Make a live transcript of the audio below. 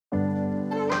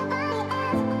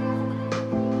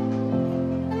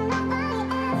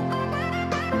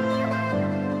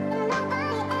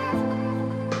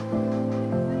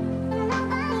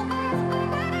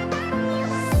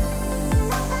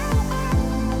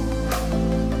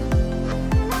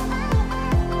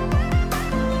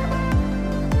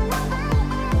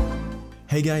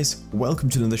Hey guys, welcome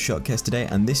to another showcase today,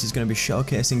 and this is going to be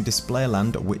showcasing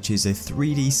Display.land, which is a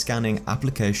 3D scanning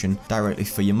application directly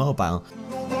for your mobile.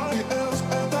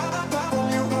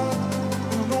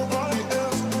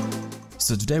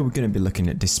 So today we're going to be looking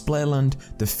at Display.land,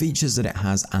 the features that it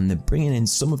has, and then bringing in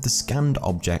some of the scanned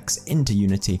objects into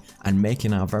Unity and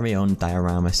making our very own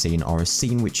diorama scene, or a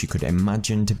scene which you could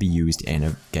imagine to be used in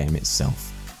a game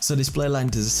itself. So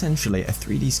Display.land is essentially a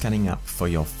 3D scanning app for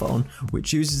your phone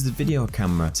which uses the video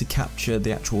camera to capture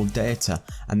the actual data,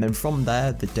 and then from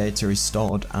there the data is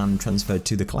stored and transferred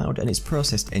to the cloud and it's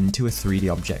processed into a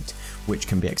 3D object which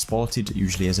can be exported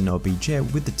usually as an OBJ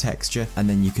with the texture, and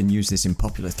then you can use this in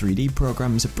popular 3D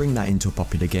programs, bring that into a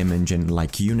popular game engine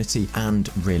like Unity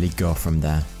and really go from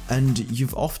there. And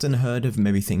you've often heard of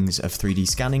maybe things of 3D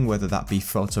scanning, whether that be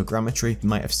photogrammetry. You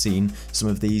might have seen some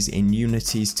of these in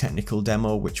Unity's technical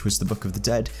demo, which was the Book of the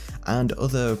Dead, and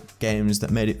other games that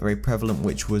made it very prevalent,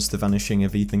 which was The Vanishing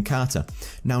of Ethan Carter.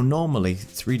 Now normally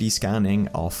 3D scanning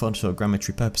or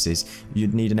photogrammetry purposes,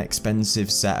 you'd need an expensive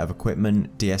set of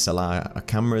equipment, DSLR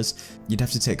cameras. You'd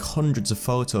have to take hundreds of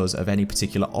photos of any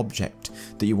particular object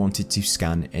that you wanted to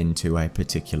scan into a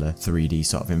particular 3D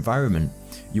sort of environment.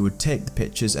 You would take the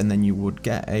pictures and then you would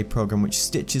get a program which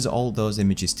stitches all those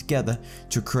images together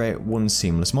to create one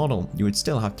seamless model. You would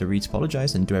still have to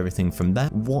retopologize and do everything from there.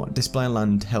 What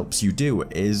Display.land helps you do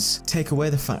is take away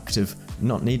the fact of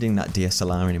not needing that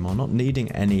DSLR anymore, not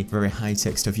needing any very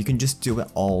high-tech stuff. You can just do it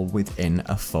all within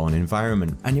a phone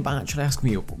environment. And you might actually ask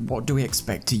me, what do we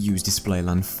expect to use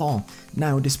Display.land for?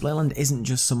 Now, Display.land isn't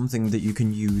just something that you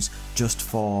can use just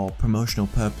for promotional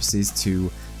purposes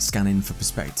to scan in for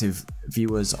prospective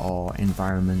viewers or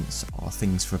environments or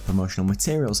things for promotional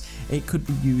materials. It could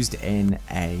be used in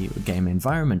a game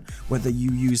environment, whether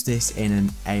you use this in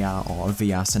an AR or a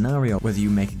VR scenario, whether you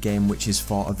make a game which is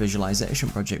for a visualization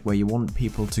project where you want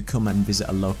people to come and visit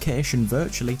a location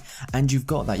virtually, and you've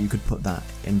got that, you could put that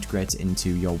integrated into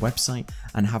your website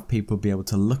and have people be able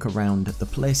to look around the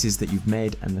places that you've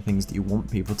made and the things that you want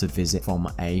people to visit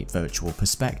from a virtual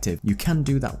perspective. You can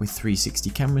do that with 360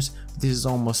 cameras. This is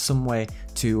almost some way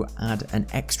to add an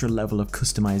extra level of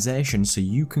customization, so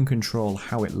you can control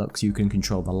how it looks, you can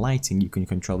control the lighting, you can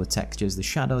control the textures, the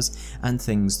shadows, and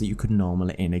things that you could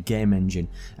normally in a game engine.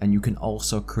 And you can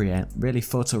also create really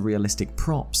photorealistic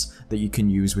props that you can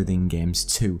use within games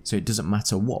too. So it doesn't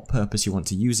matter what purpose you want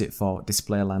to use it for,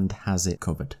 Display.land has it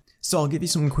covered. So I'll give you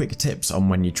some quick tips on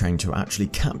when you're trying to actually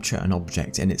capture an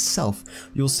object in itself.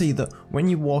 You'll see that when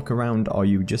you walk around, or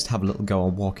you just have a little go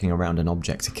on walking around an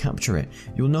object to capture it,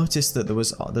 you'll notice that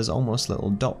there's almost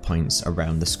little dot points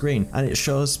around the screen, and it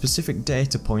shows specific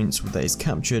data points that is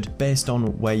captured based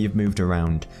on where you've moved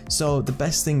around. So the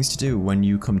best things to do when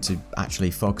you come to actually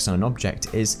focus on an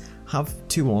object is have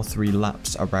 2 or 3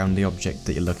 laps around the object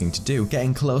that you're looking to do,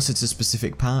 getting closer to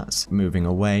specific parts, moving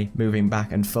away, moving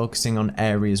back, and focusing on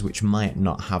areas which might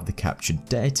not have the captured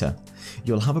data.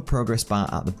 You'll have a progress bar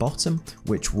at the bottom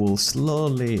which will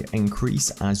slowly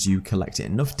increase as you collect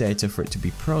enough data for it to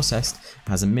be processed. It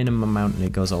has a minimum amount and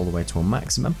it goes all the way to a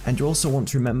maximum. And you also want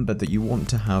to remember that you want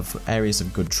to have areas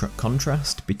of good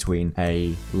contrast between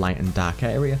a light and dark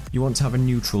area. You want to have a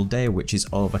neutral day which is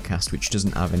overcast, which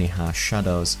doesn't have any harsh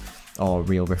shadows or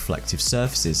real reflective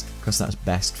surfaces, because that's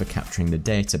best for capturing the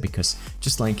data. Because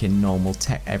just like in normal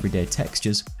everyday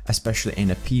textures, especially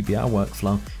in a PBR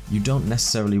workflow, you don't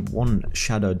necessarily want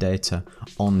shadow data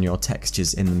on your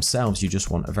textures in themselves. You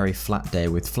just want a very flat day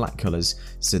with flat colors,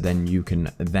 so then you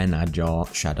can then add your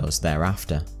shadows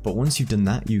thereafter. But once you've done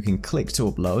that, you can click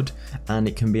to upload, and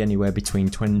it can be anywhere between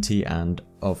 20 and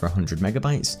over 100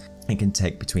 megabytes. It can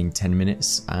take between 10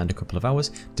 minutes and a couple of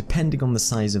hours, depending on the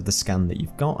size of the scan that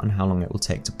you've got and how long it will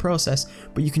take to process,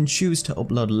 but you can choose to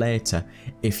upload later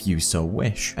if you so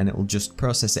wish, and it will just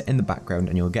process it in the background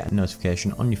and you'll get a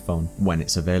notification on your phone when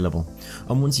it's available.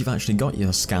 And once you've actually got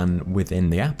your scan within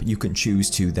the app, you can choose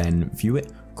to then view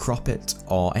it, crop it,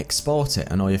 or export it,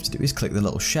 and all you have to do is click the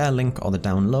little share link or the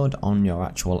download on your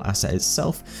actual asset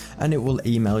itself, and it will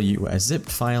email you a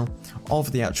zipped file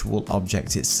of the actual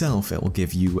object itself. It will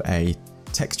give you a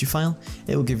texture file,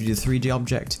 it will give you the 3D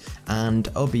object, and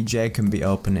OBJ can be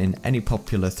open in any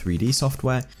popular 3D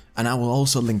software. And I will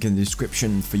also link in the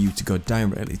description for you to go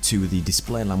directly to the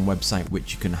Display.land website,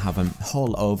 which you can have a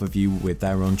whole overview with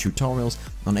their own tutorials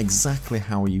on exactly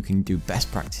how you can do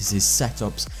best practices,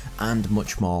 setups, and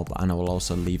much more. And I will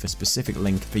also leave a specific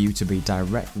link for you to be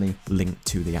directly linked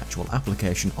to the actual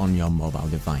application on your mobile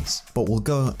device. But we'll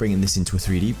go bringing this into a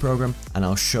 3D program, and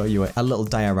I'll show you a little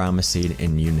diorama scene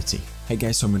in Unity. Hey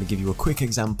guys, so I'm going to give you a quick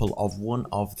example of one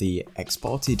of the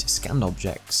exported scanned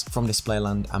objects from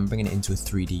Display.land and bringing it into a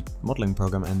 3D modeling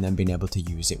program and then being able to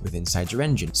use it with inside your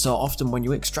engine. So often when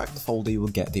you extract the folder, you will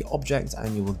get the object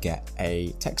and you will get a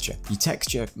texture. Your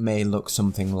texture may look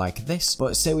something like this,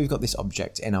 but say we've got this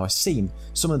object in our scene.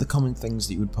 Some of the common things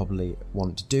that you would probably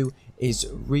want to do is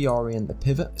reorient the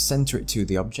pivot, center it to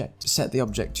the object, set the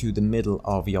object to the middle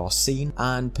of your scene,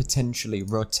 and potentially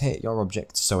rotate your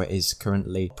object so it is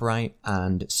currently bright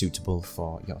and suitable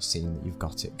for your scene that you've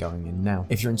got it going in now.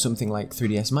 If you're in something like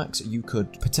 3ds Max, you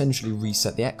could potentially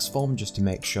reset the X form just to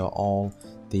make sure all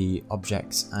the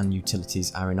objects and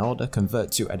utilities are in order,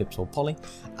 convert to editable poly,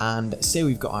 and say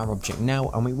we've got our object now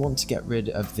and we want to get rid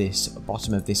of this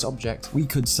bottom of this object, we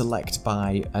could select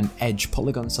by an edge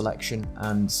polygon selection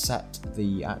and set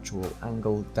the actual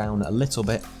angle down a little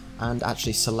bit and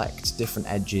actually select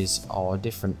different edges or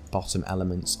different bottom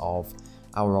elements of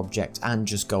our object and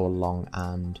just go along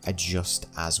and adjust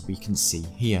as we can see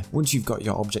here. Once you've got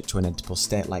your object to an editable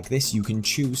state like this, you can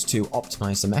choose to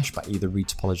optimize the mesh by either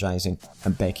retopologizing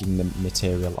and baking the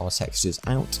material or textures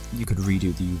out. You could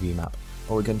redo the UV map,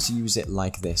 or we're going to use it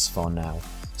like this for now.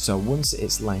 So once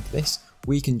it's like this,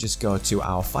 we can just go to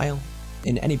our file.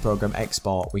 In any program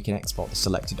export, we can export the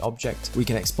selected object, we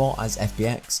can export as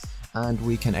FBX, and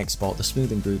we can export the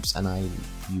smoothing groups, and I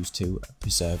use to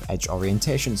preserve edge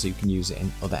orientation so you can use it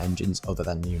in other engines other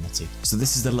than Unity. So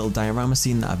this is the little diorama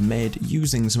scene that I've made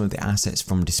using some of the assets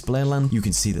from Display.land. You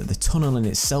can see that the tunnel in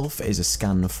itself is a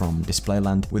scan from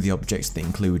Display.land with the objects that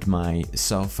include my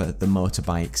sofa, the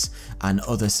motorbikes, and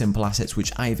other simple assets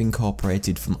which I've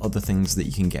incorporated from other things that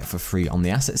you can get for free on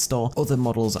the asset store, other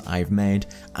models that I've made,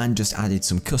 and just added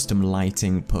some custom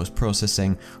lighting,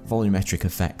 post-processing, volumetric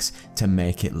effects to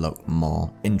make it look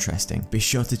more interesting. Be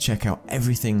sure to check out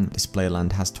everything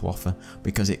Display.land has to offer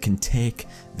because it can take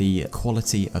the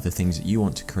quality of the things that you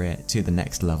want to create to the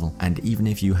next level, and even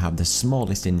if you have the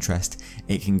smallest interest,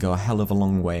 it can go a hell of a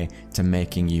long way to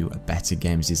making you a better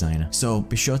games designer. So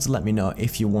be sure to let me know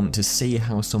if you want to see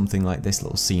how something like this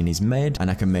little scene is made and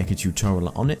I can make a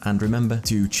tutorial on it, and remember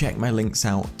to check my links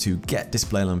out to get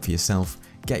Display.land for yourself,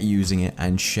 get using it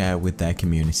and share with their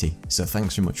community. So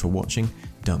thanks very much for watching.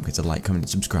 Don't forget to like, comment and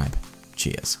subscribe.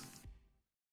 Cheers.